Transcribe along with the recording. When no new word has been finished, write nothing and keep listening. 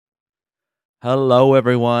Hello,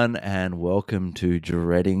 everyone, and welcome to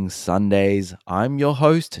Dreading Sundays. I'm your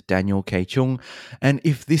host, Daniel K. Chung, and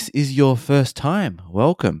if this is your first time,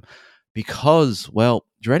 welcome. Because,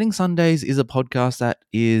 Dreading Sundays is a podcast that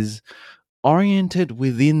is oriented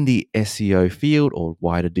within the SEO field or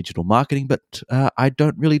wider digital marketing, but I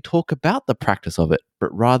don't really talk about the practice of it,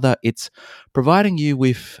 but rather it's providing you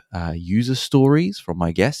with user stories from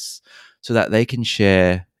my guests so that they can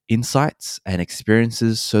share insights and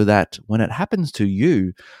experiences so that when it happens to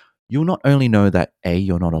you, you'll not only know that A,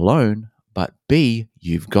 you're not alone, but B,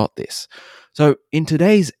 you've got this. So in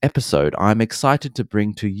today's episode, I'm excited to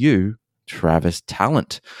bring to you Travis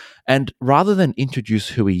Talent. And rather than introduce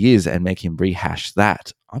who he is and make him rehash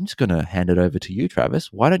that, I'm just going to hand it over to you,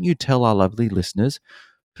 Travis. Why don't you tell our lovely listeners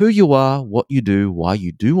who you are, what you do, why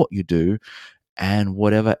you do what you do, and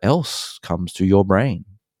whatever else comes to your brain?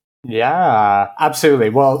 Yeah,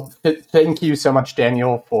 absolutely. Well, thank you so much,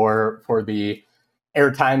 Daniel, for the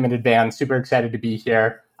airtime in advance. Super excited to be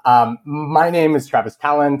here. My name is Travis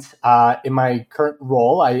Talent. In my current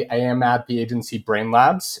role, I am at the agency Brain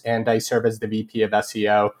Labs, and I serve as the VP of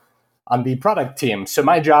SEO on the product team. So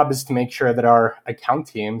my job is to make sure that our account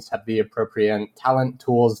teams have the appropriate talent,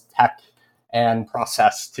 tools, tech, and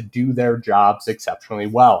process to do their jobs exceptionally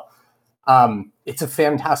well. It's a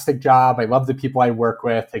fantastic job. I love the people I work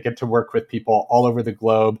with. I get to work with people all over the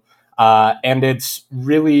globe. And it's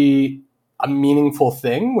really a meaningful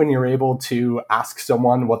thing when you're able to ask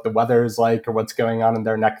someone what the weather is like or what's going on in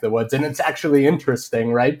their neck of the woods. And it's actually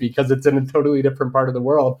interesting, right? Because it's in a totally different part of the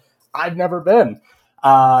world I've never been.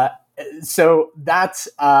 So that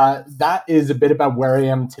is a bit about where I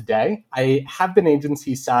am today. I have been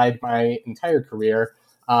agency side my entire career.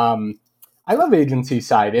 I love agency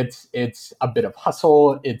side. It's a bit of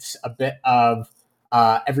hustle. It's a bit of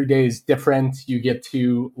every day is different. You get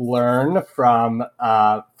to learn from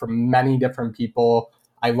many different people.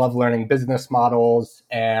 I love learning business models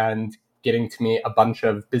and getting to meet a bunch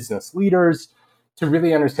of business leaders to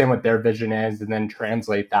really understand what their vision is and then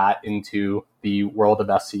translate that into the world of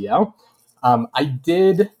SEO. I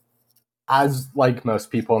did, as like most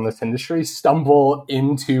people in this industry, stumble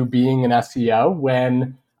into being an SEO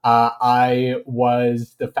when I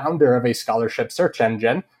was the founder of a scholarship search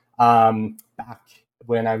engine back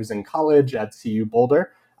when I was in college at CU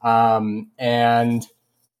Boulder. And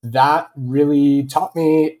that really taught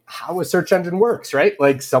me how a search engine works, right?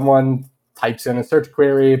 Like someone types in a search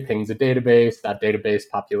query, pings a database, that database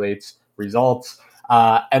populates results.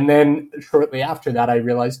 And then shortly after that, I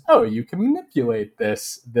realized, oh, you can manipulate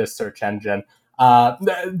this search engine.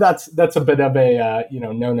 That's a bit of a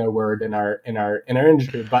no word in our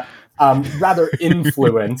industry, but rather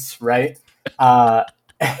influence, right? Such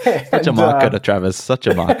a marketer, Travis. Such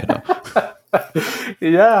a marketer.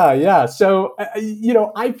 Yeah. So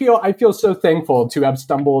I feel so thankful to have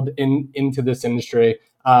stumbled into this industry.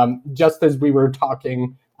 Just as we were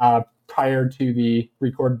talking prior to the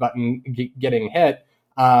record button getting hit,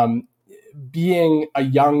 being a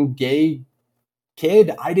young gay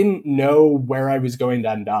kid, I didn't know where I was going to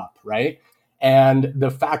end up, right? And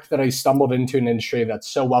the fact that I stumbled into an industry that's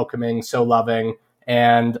so welcoming, so loving,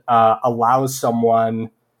 and allows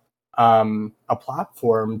someone a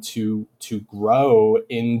platform to grow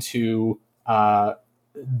into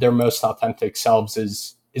their most authentic selves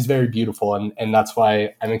is very beautiful, and that's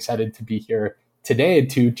why I'm excited to be here today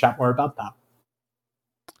to chat more about that.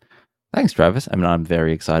 Thanks, Travis. I mean, I'm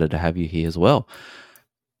very excited to have you here as well.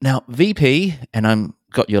 Now, VP, and I'm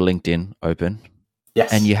got your LinkedIn open.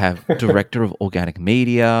 Yes. And you have Director of Organic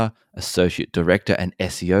Media, Associate Director and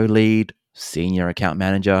SEO Lead, Senior Account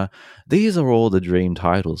Manager. These are all the dream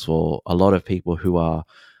titles for a lot of people who are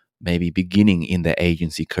maybe beginning in their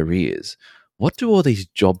agency careers. What do all these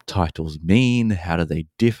job titles mean? How do they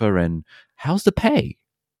differ? And how's the pay?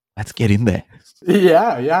 Let's get in there.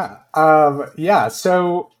 Yeah.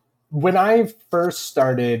 So when I first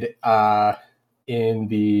started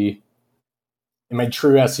in my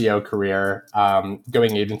true SEO career,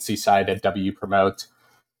 going agency side at W Promote,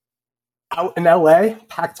 out in LA,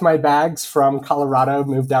 packed my bags from Colorado,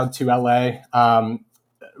 moved out to LA,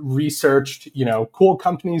 researched, cool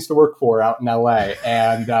companies to work for out in LA.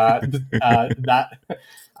 And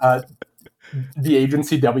the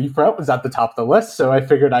agency W Promote was at the top of the list. So I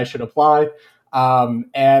figured I should apply.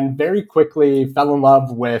 And very quickly fell in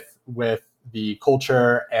love with the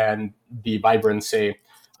culture and the vibrancy.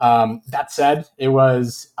 That said, it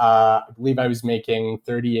was, I believe I was making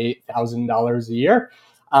 $38,000 a year.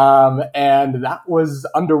 And that was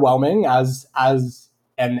underwhelming as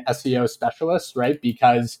an SEO specialist, right?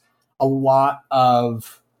 Because a lot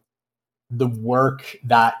of the work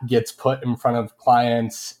that gets put in front of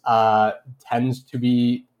clients tends to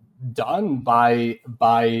be done by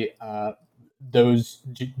those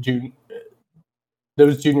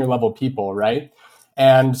those junior level people, right?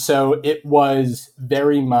 And so it was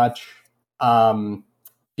very much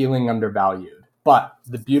feeling undervalued. But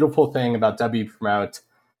the beautiful thing about Wpromote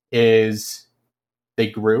is they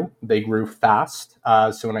grew fast.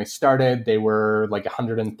 So when I started, they were like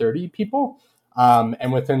 130 people.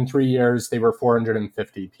 And within 3 years, they were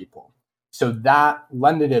 450 people. So that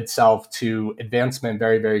lended itself to advancement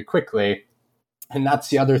very, very quickly. And that's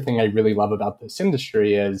the other thing I really love about this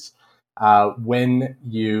industry is when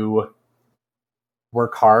you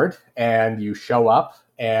work hard and you show up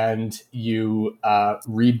and you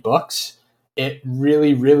read books, it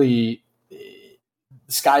really, really, the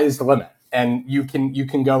sky is the limit, and you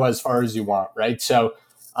can go as far as you want, right? So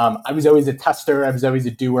I was always a tester, I was always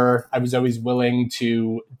a doer, I was always willing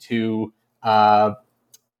to try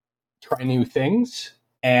new things,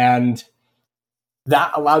 and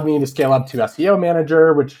that allowed me to scale up to SEO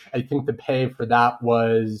manager, which I think the pay for that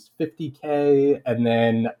was $50K, and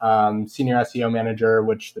then senior SEO manager,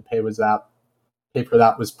 which the pay for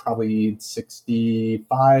that was probably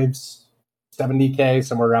 65, 70K,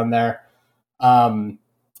 somewhere around there. And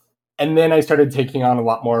then I started taking on a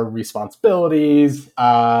lot more responsibilities,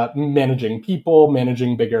 managing people,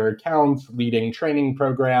 managing bigger accounts, leading training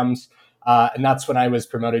programs. And that's when I was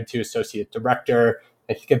promoted to associate director.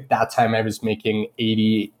 I think at that time I was making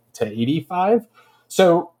 80 to 85.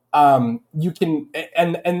 So you can,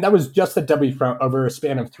 and that was just at Wpromote over a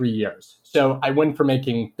span of 3 years. So I went from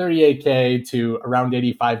making 38K to around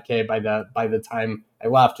 85K by the time I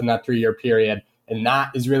left in that 3-year period. And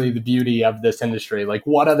that is really the beauty of this industry. Like,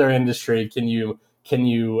 what other industry can you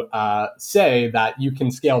say that you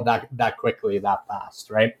can scale that quickly, that fast,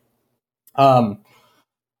 right? I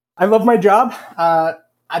love my job.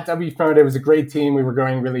 At Wpromote, it was a great team. We were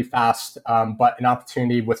growing really fast, but an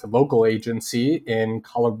opportunity with a local agency in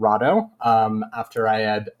Colorado after I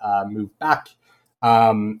had moved back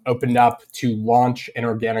opened up to launch an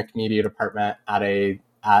organic media department at a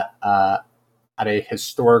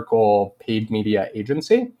historical paid media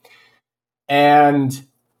agency. And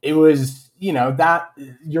it was, that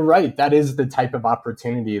you're right. That is the type of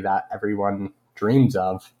opportunity that everyone dreams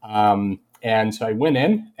of. And so I went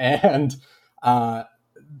in and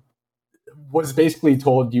was basically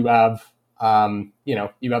told you have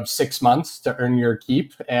 6 months to earn your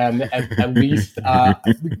keep and at least,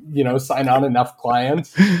 sign on enough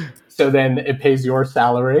clients. So then it pays your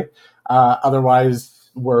salary. Otherwise,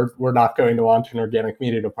 we're not going to launch an organic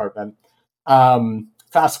media department.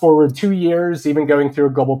 Fast forward 2 years, even going through a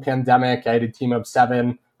global pandemic, I had a team of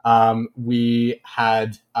 7. We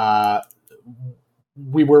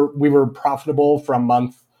were profitable from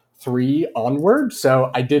month 3 onward.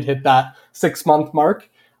 So I did hit that 6-month mark.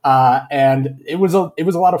 And it was a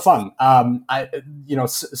lot of fun.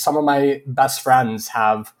 Some of my best friends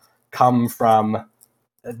have come from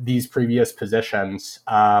these previous positions.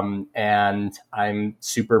 And I'm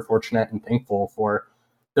super fortunate and thankful for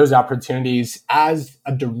those opportunities. As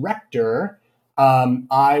a director,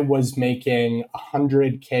 I was making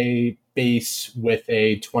 100K base with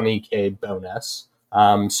a 20K bonus.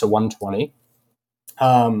 So 120.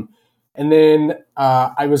 And then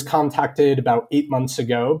I was contacted about 8 months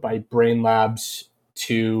ago by Brain Labs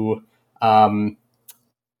to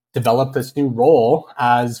develop this new role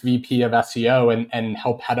as VP of SEO and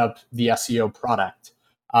help head up the SEO product.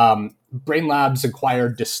 Brain Labs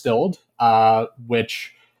acquired Distilled,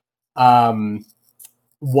 which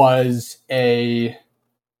was a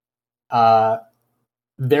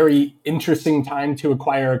very interesting time to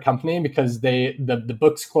acquire a company because the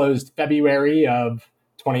books closed February of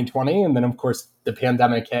 2020, and then of course the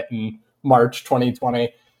pandemic hit in March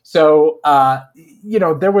 2020. So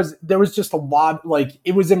there was just a lot, like,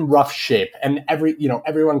 it was in rough shape, and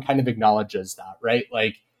everyone kind of acknowledges that, right?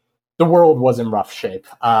 Like, the world was in rough shape,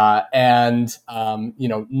 and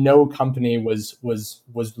no company was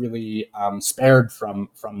really spared from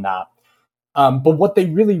that. But what they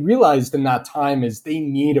really realized in that time is they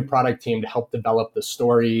need a product team to help develop the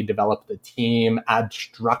story, develop the team, add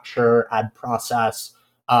structure, add process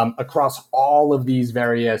across all of these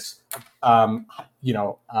various, what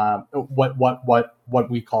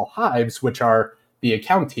we call hives, which are the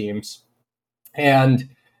account teams, and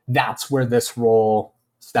that's where this role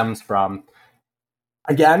stems from.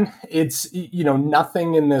 Again, it's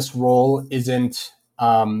nothing in this role isn't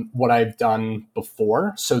what I've done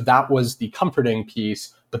before. So that was the comforting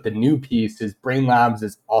piece. But the new piece is Brain Labs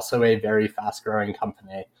is also a very fast growing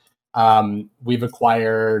company. We've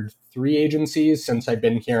acquired 3 agencies since I've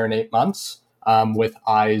been here in 8 months, with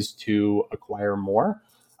eyes to acquire more.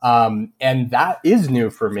 And that is new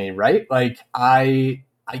for me, right? Like I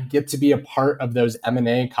get to be a part of those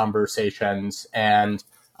M&A conversations and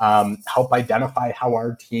help identify how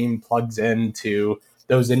our team plugs into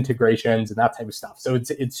those integrations and that type of stuff. So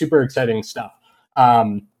it's super exciting stuff.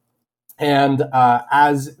 And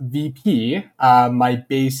as VP, my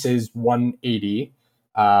base is 180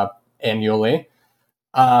 annually.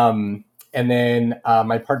 And then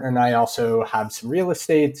my partner and I also have some real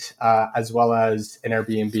estate, as well as an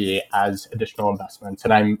Airbnb as additional investments.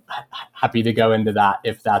 And I'm happy to go into that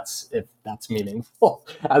if that's meaningful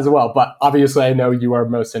as well. But obviously, I know you are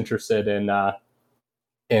most interested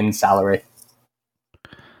in salary.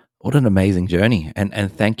 What an amazing journey.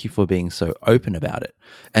 And thank you for being so open about it.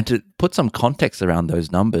 And to put some context around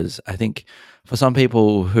those numbers, I think for some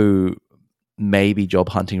people who may be job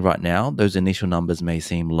hunting right now, those initial numbers may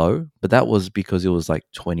seem low, but that was because it was like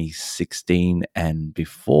 2016 and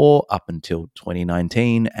before, up until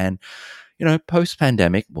 2019. And, post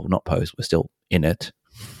pandemic, well, not post, we're still in it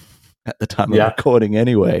at the time of recording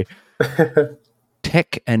anyway.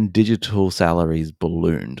 Tech and digital salaries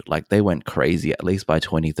ballooned. Like they went crazy, at least by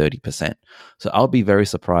 20-30%. So I'll be very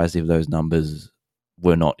surprised if those numbers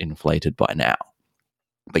were not inflated by now.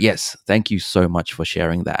 But yes, thank you so much for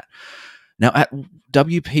sharing that. Now at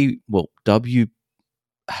WP,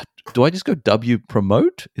 do I just go W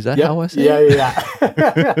Promote? Is that how I say it? Yeah.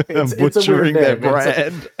 I'm butchering their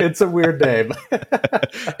brand. It's a weird name.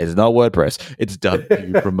 It's not WordPress. It's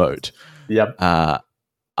W Promote. Yep.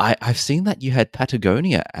 I've seen that you had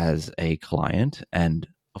Patagonia as a client, and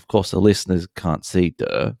of course the listeners can't see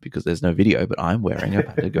because there's no video, but I'm wearing a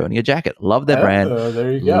Patagonia jacket. Love their brand.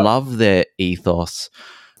 There you go. Love their ethos.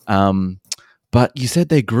 But you said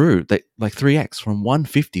they grew like 3x from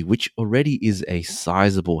 150, which already is a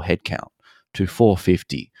sizable headcount, to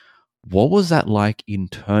 450. What was that like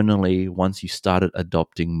internally once you started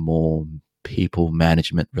adopting more people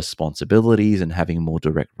management responsibilities and having more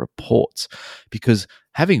direct reports? Because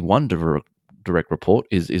having one direct report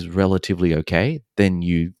is relatively okay. Then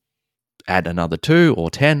you add another 2 or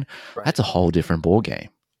 10. Right. That's a whole different ballgame.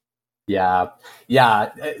 Yeah.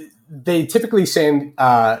 They typically say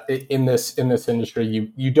in this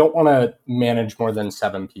industry, you don't want to manage more than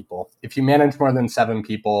 7 people. If you manage more than 7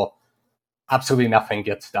 people, absolutely nothing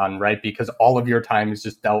gets done, right? Because all of your time is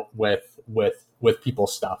just dealt with people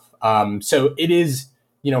stuff. So it is,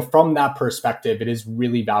 from that perspective, it is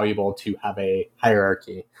really valuable to have a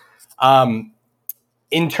hierarchy.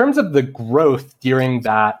 In terms of the growth during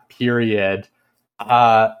that period,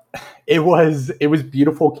 it was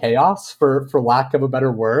beautiful chaos, for lack of a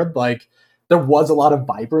better word. Like there was a lot of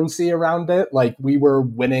vibrancy around it. Like we were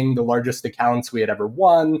winning the largest accounts we had ever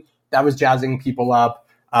won. That was jazzing people up.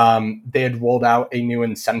 They had rolled out a new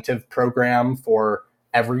incentive program for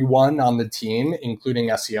everyone on the team, including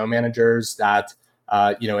SEO managers, that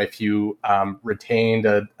if you retained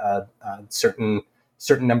a certain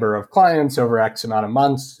number of clients over X amount of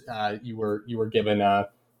months, you were given a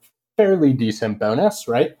fairly decent bonus,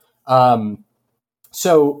 right?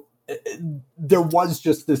 So there was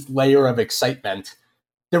just this layer of excitement.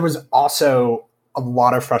 There was also a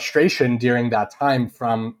lot of frustration during that time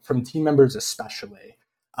from team members, especially,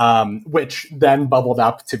 which then bubbled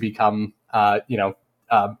up to become,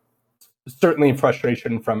 certainly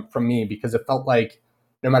frustration from me, because it felt like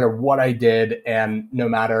no matter what I did and no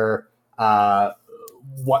matter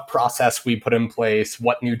what process we put in place,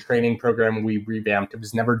 what new training program we revamped, it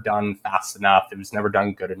was never done fast enough. It was never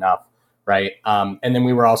done good enough, right? And then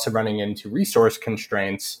we were also running into resource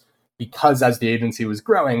constraints, because as the agency was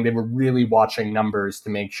growing, they were really watching numbers to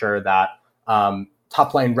make sure that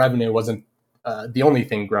top line revenue wasn't the only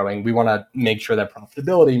thing growing. We want to make sure that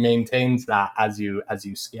profitability maintains that as you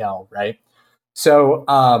scale, right? So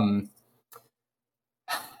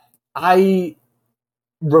I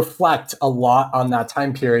reflect a lot on that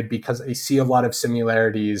time period because I see a lot of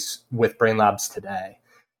similarities with Brainlabs today.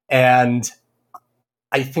 And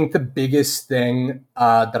I think the biggest thing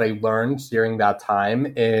that I learned during that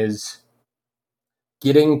time is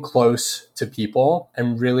getting close to people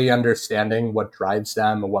and really understanding what drives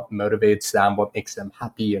them and what motivates them, what makes them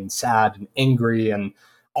happy and sad and angry and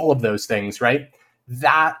all of those things, right?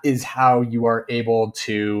 That is how you are able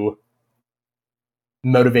to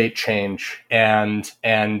motivate change and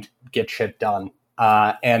get shit done.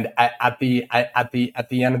 And at the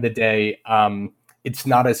end of the day, it's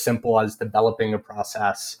not as simple as developing a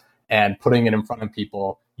process and putting it in front of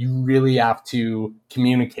people. You really have to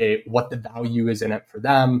communicate what the value is in it for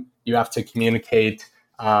them. You have to communicate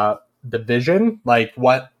the vision, like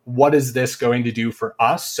what is this going to do for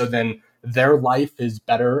us? So then their life is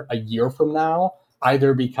better a year from now,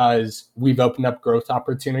 either because we've opened up growth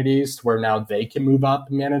opportunities where now they can move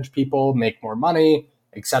up, manage people, make more money,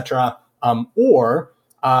 etc. Or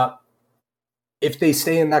if they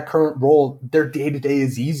stay in that current role, their day-to-day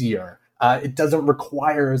is easier. It doesn't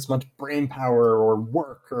require as much brain power or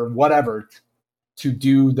work or whatever to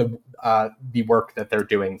do the work that they're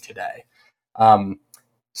doing today.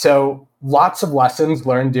 So lots of lessons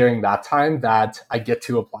learned during that time that I get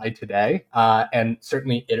to apply today and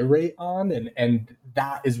certainly iterate on. And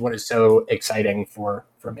that is what is so exciting for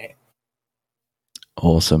me.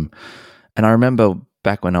 Awesome. And I remember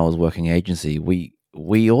back when I was working agency,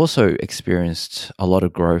 we also experienced a lot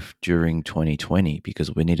of growth during 2020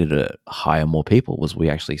 because we needed to hire more people. We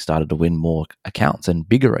actually started to win more accounts and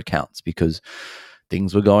bigger accounts because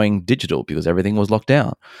things were going digital because everything was locked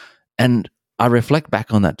down. And I reflect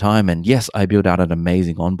back on that time, and yes, I built out an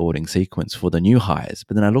amazing onboarding sequence for the new hires.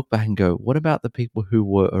 But then I look back and go, what about the people who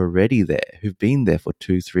were already there, who've been there for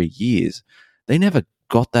 2-3 years? They never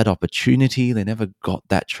got that opportunity. They never got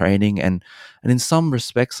that training. And in some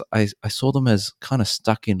respects, I saw them as kind of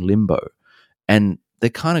stuck in limbo. And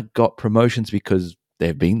they kind of got promotions because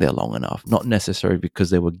they've been there long enough, not necessarily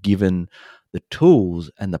because they were given the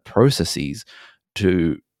tools and the processes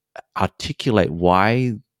to articulate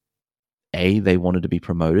why A, they wanted to be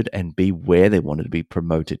promoted, and B, where they wanted to be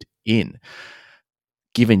promoted in.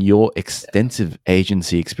 Given your extensive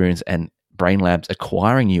agency experience and Brain Labs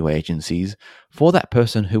acquiring new agencies, for that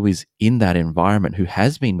person who is in that environment, who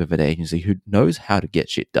has been with an agency, who knows how to get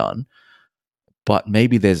shit done, but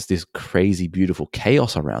maybe there's this crazy, beautiful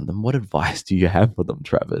chaos around them, what advice do you have for them,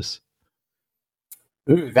 Travis?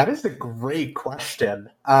 Ooh, that is a great question.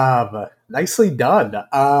 Nicely done.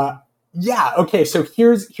 Yeah. Okay. So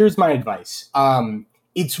here's my advice.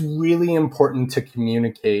 It's really important to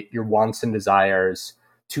communicate your wants and desires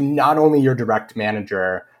to not only your direct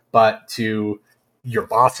manager, but to your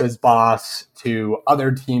boss's boss, to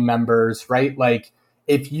other team members, right? Like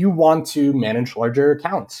if you want to manage larger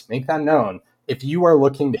accounts, make that known. If you are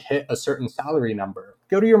looking to hit a certain salary number,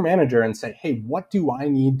 go to your manager and say, hey, what do I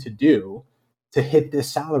need to do to hit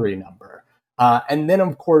this salary number? And then,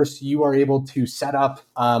 of course, you are able to set up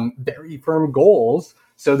very firm goals.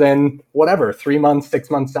 So then, whatever, 3 months,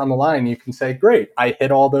 6 months down the line, you can say, great, I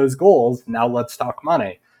hit all those goals. Now let's talk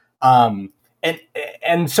money. And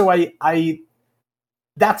so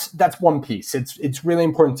that's one piece. It's really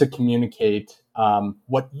important to communicate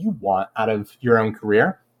what you want out of your own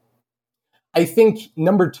career. I think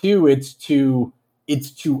number two, it's to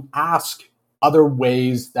ask other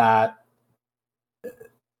ways that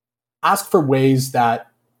ask for ways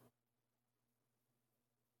that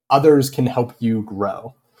others can help you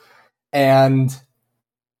grow. And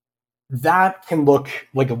that can look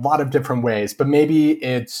like a lot of different ways, but maybe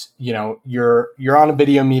it's, you're on a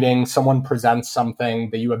video meeting, someone presents something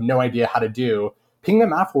that you have no idea how to do, ping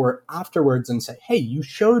them afterwards and say, hey, you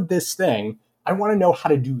showed this thing. I want to know how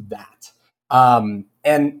to do that.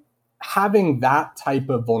 And having that type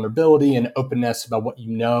of vulnerability and openness about what you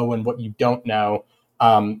know and what you don't know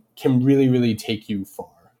can really, really take you far.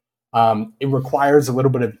 It requires a little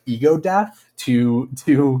bit of ego death to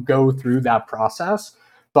go through that process,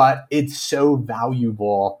 but it's so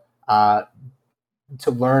valuable to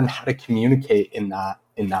learn how to communicate in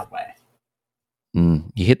that way.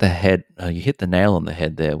 You hit the nail on the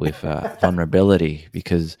head there with vulnerability,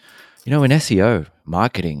 because in SEO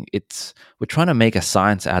marketing, we're trying to make a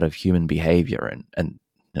science out of human behavior, and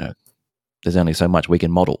there's only so much we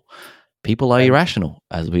can model. People are irrational,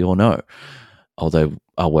 as we all know, although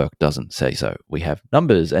our work doesn't say so. We have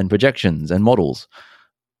numbers and projections and models.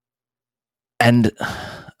 And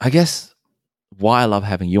I guess why I love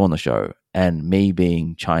having you on the show, and me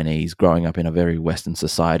being Chinese, growing up in a very Western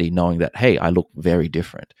society, knowing that, hey, I look very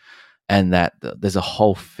different, and that there's a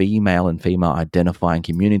whole female and female identifying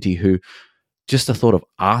community who just the thought of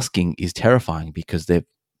asking is terrifying because they've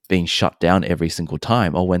been shut down every single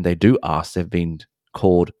time, or when they do ask, they've been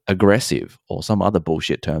called aggressive or some other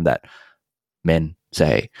bullshit term that men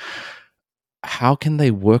say. How can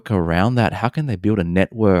they work around that? How can they build a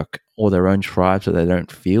network or their own tribe so they don't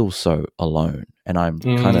feel so alone? And I'm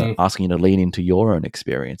kind of asking you to lean into your own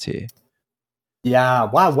experience here. Yeah.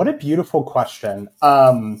 Wow. What a beautiful question.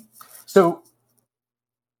 So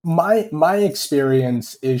my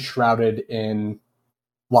experience is shrouded in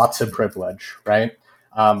lots of privilege, right?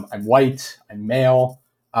 I'm white, I'm male,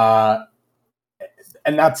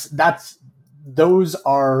 and those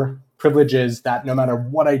are privileges that no matter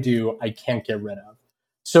what I do, I can't get rid of.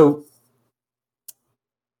 So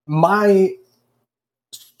my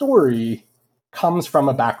story comes from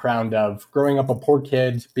a background of growing up a poor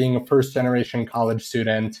kid, being a first generation college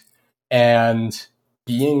student, and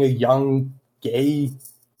being a young gay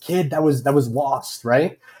kid that was lost,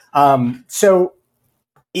 right? So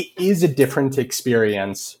it is a different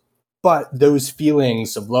experience, but those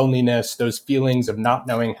feelings of loneliness, those feelings of not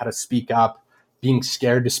knowing how to speak up, being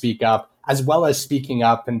scared to speak up, as well as speaking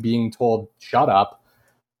up and being told, shut up,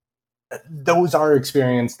 those are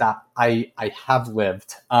experiences that I have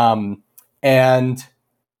lived. And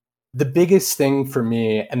the biggest thing for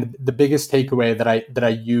me and the biggest takeaway that I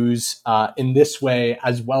use in this way,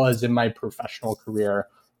 as well as in my professional career,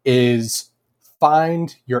 is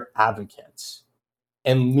find your advocates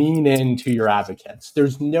and lean into your advocates.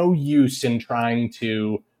 There's no use in trying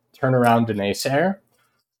to turn around a naysayer.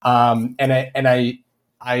 And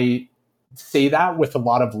I say that with a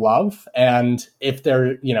lot of love. And if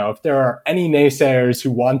there are any naysayers who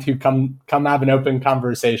want to come have an open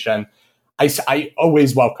conversation, I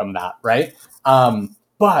always welcome that, right?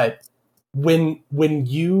 But when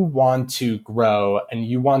you want to grow and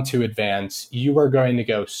you want to advance, you are going to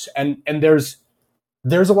go, and there's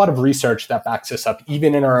a lot of research that backs this up,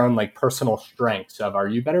 even in our own like personal strengths of, are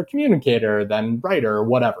you a better communicator than writer or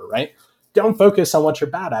whatever, right? Don't focus on what you're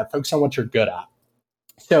bad at, focus on what you're good at.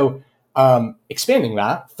 So expanding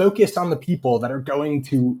that, focus on the people that are going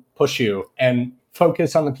to push you, and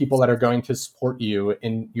focus on the people that are going to support you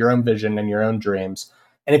in your own vision and your own dreams.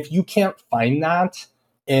 And if you can't find that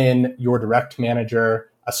in your direct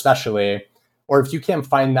manager, especially, or if you can't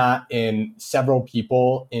find that in several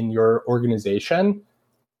people in your organization,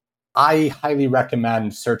 I highly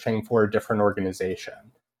recommend searching for a different organization.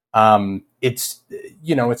 It's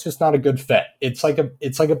just not a good fit. It's like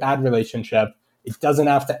a bad relationship. It doesn't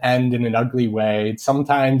have to end in an ugly way.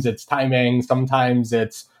 Sometimes it's timing. Sometimes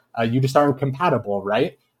it's you just aren't compatible,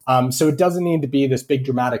 right? So it doesn't need to be this big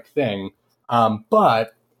dramatic thing.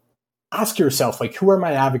 But ask yourself, like, who are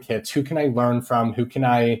my advocates? Who can I learn from? Who can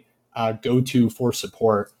I go to for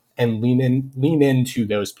support? And lean into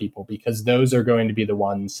those people, because those are going to be the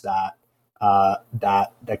ones that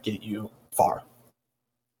get you far.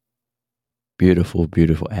 Beautiful,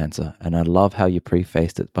 beautiful answer. And I love how you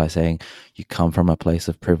prefaced it by saying you come from a place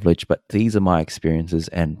of privilege, but these are my experiences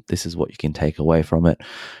and this is what you can take away from it.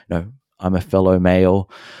 I'm a fellow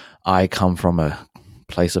male. I come from a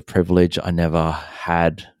place of privilege. I never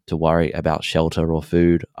had to worry about shelter or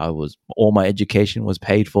food. All my education was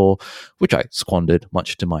paid for, which I squandered,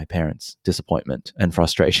 much to my parents' disappointment and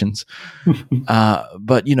frustrations.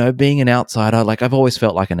 But being an outsider, like I've always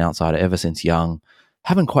felt like an outsider ever since young.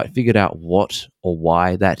 Haven't quite figured out what or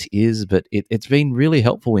why that is, but it's been really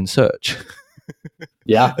helpful in search.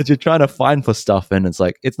 Yeah. As you're trying to find for stuff and it's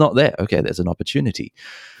like, it's not there. Okay, there's an opportunity.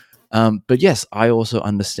 But yes, I also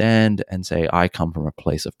understand and say I come from a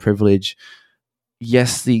place of privilege.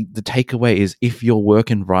 Yes, the takeaway is, if your work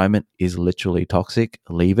environment is literally toxic,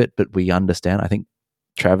 leave it. But we understand. I think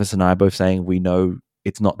Travis and I are both saying we know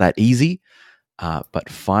it's not that easy, but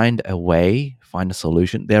find a way, find a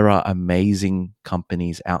solution. There are amazing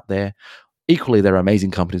companies out there. Equally, there are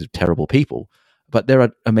amazing companies with terrible people, but there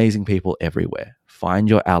are amazing people everywhere. Find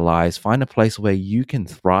your allies, find a place where you can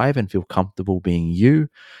thrive and feel comfortable being you,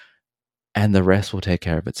 and the rest will take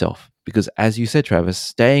care of itself. Because as you said, Travis,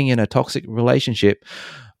 staying in a toxic relationship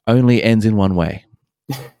only ends in one way.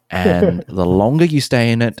 And the longer you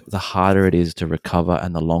stay in it, the harder it is to recover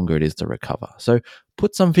and the longer it is to recover. So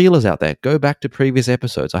put some feelers out there. Go back to previous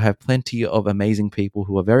episodes. I have plenty of amazing people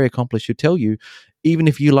who are very accomplished who tell you, even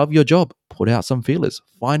if you love your job, put out some feelers.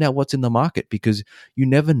 Find out what's in the market, because you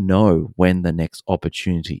never know when the next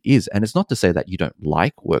opportunity is. And it's not to say that you don't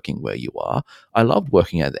like working where you are. I loved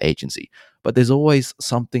working at the agency, but there's always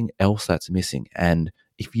something else that's missing. And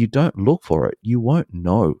if you don't look for it, you won't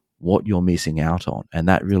know what you're missing out on. And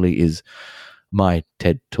that really is my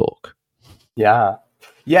TED Talk. Yeah.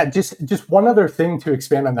 Just one other thing to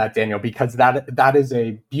expand on that, Daniel, because that is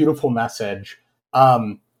a beautiful message.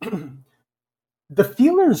 The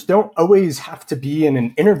feelers don't always have to be in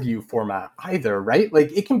an interview format either, right?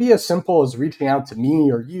 Like, it can be as simple as reaching out to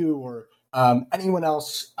me or you or anyone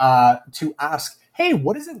else to ask, hey,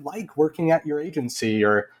 what is it like working at your agency?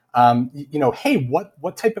 Or, hey,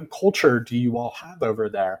 what type of culture do you all have over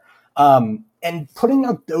there? And putting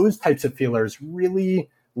out those types of feelers really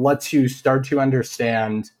lets you start to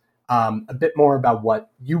understand a bit more about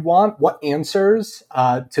what you want, what answers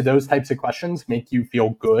to those types of questions make you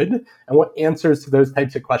feel good, and what answers to those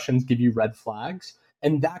types of questions give you red flags.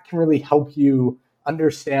 And that can really help you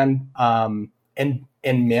understand and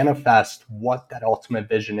manifest what that ultimate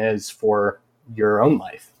vision is for your own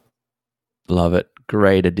life. Love it.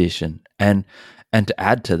 Great addition. And And to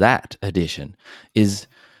add to that addition is,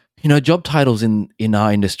 job titles in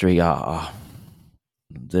our industry are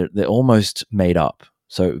they're almost made up.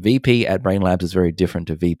 So VP at Brain Labs is very different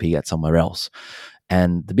to VP at somewhere else.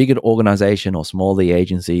 And the bigger the organization or smaller the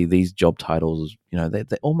agency, these job titles,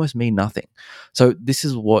 they almost mean nothing. So this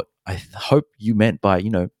is what I hope you meant by,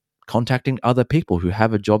 contacting other people who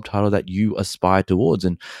have a job title that you aspire towards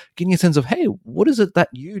and getting a sense of, hey, what is it that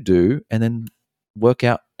you do? And then work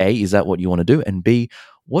out, A, is that what you want to do? And B,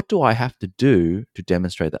 what do I have to do to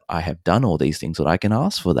demonstrate that I have done all these things so that I can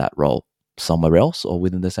ask for that role somewhere else or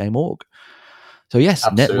within the same org? So yes,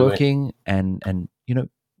 Absolutely. networking and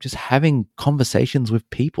just having conversations with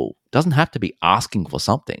people. Doesn't have to be asking for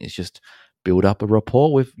something. It's just build up a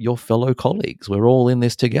rapport with your fellow colleagues. We're all in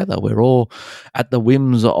this together. We're all at the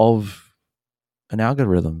whims of an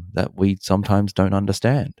algorithm that we sometimes don't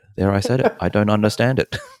understand. There, I said it. I don't understand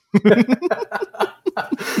it.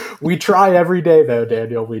 We try every day, though,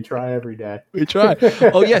 Daniel. We try every day. We try.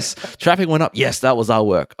 Oh, yes. Traffic went up. Yes, that was our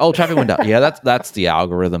work. Oh, traffic went up. Yeah, that's the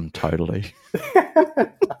algorithm. Totally.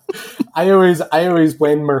 I always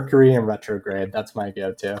blame Mercury in retrograde. That's my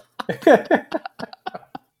go-to.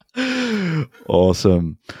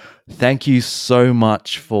 Awesome. Thank you so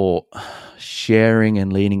much for sharing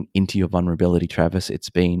and leaning into your vulnerability, Travis.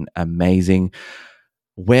 It's been amazing.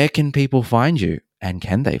 Where can people find you, and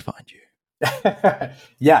can they find you?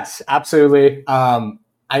 Yes, absolutely.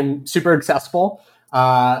 I'm super accessible.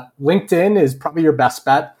 LinkedIn is probably your best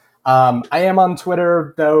bet. I am on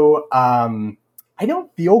Twitter, though. I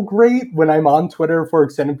don't feel great when I'm on Twitter for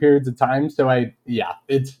extended periods of time. So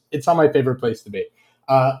it's not my favorite place to be.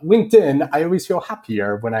 LinkedIn, I always feel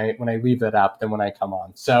happier when I leave that app than when I come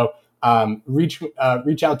on. So reach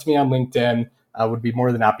out to me on LinkedIn. I would be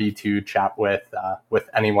more than happy to chat with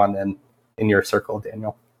anyone in your circle,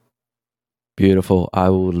 Daniel. Beautiful. I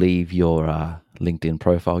will leave your LinkedIn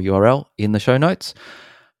profile URL in the show notes.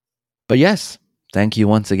 But yes, thank you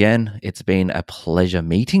once again. It's been a pleasure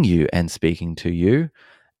meeting you and speaking to you.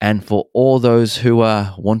 And for all those who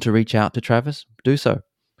want to reach out to Travis, do so.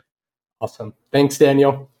 Awesome. Thanks,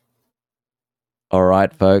 Daniel. All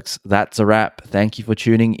right, folks, that's a wrap. Thank you for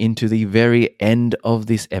tuning into the very end of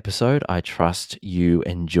this episode. I trust you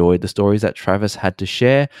enjoyed the stories that Travis had to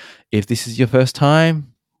share. If this is your first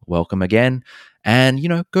time, welcome again. And,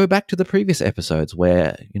 go back to the previous episodes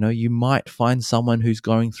where, you might find someone who's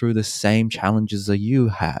going through the same challenges that you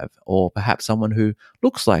have, or perhaps someone who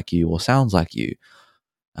looks like you or sounds like you,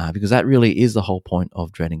 because that really is the whole point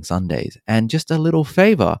of Dreading Sundays. And just a little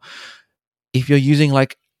favor, if you're using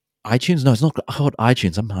iTunes, no, it's not called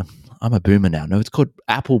iTunes. I'm a boomer now. No, it's called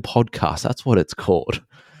Apple Podcasts. That's what it's called.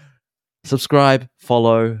 Subscribe,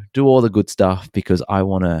 follow, do all the good stuff, because I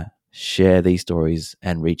want to share these stories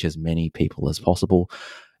and reach as many people as possible.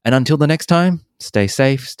 And until the next time, stay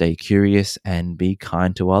safe, stay curious, and be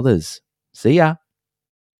kind to others. See ya.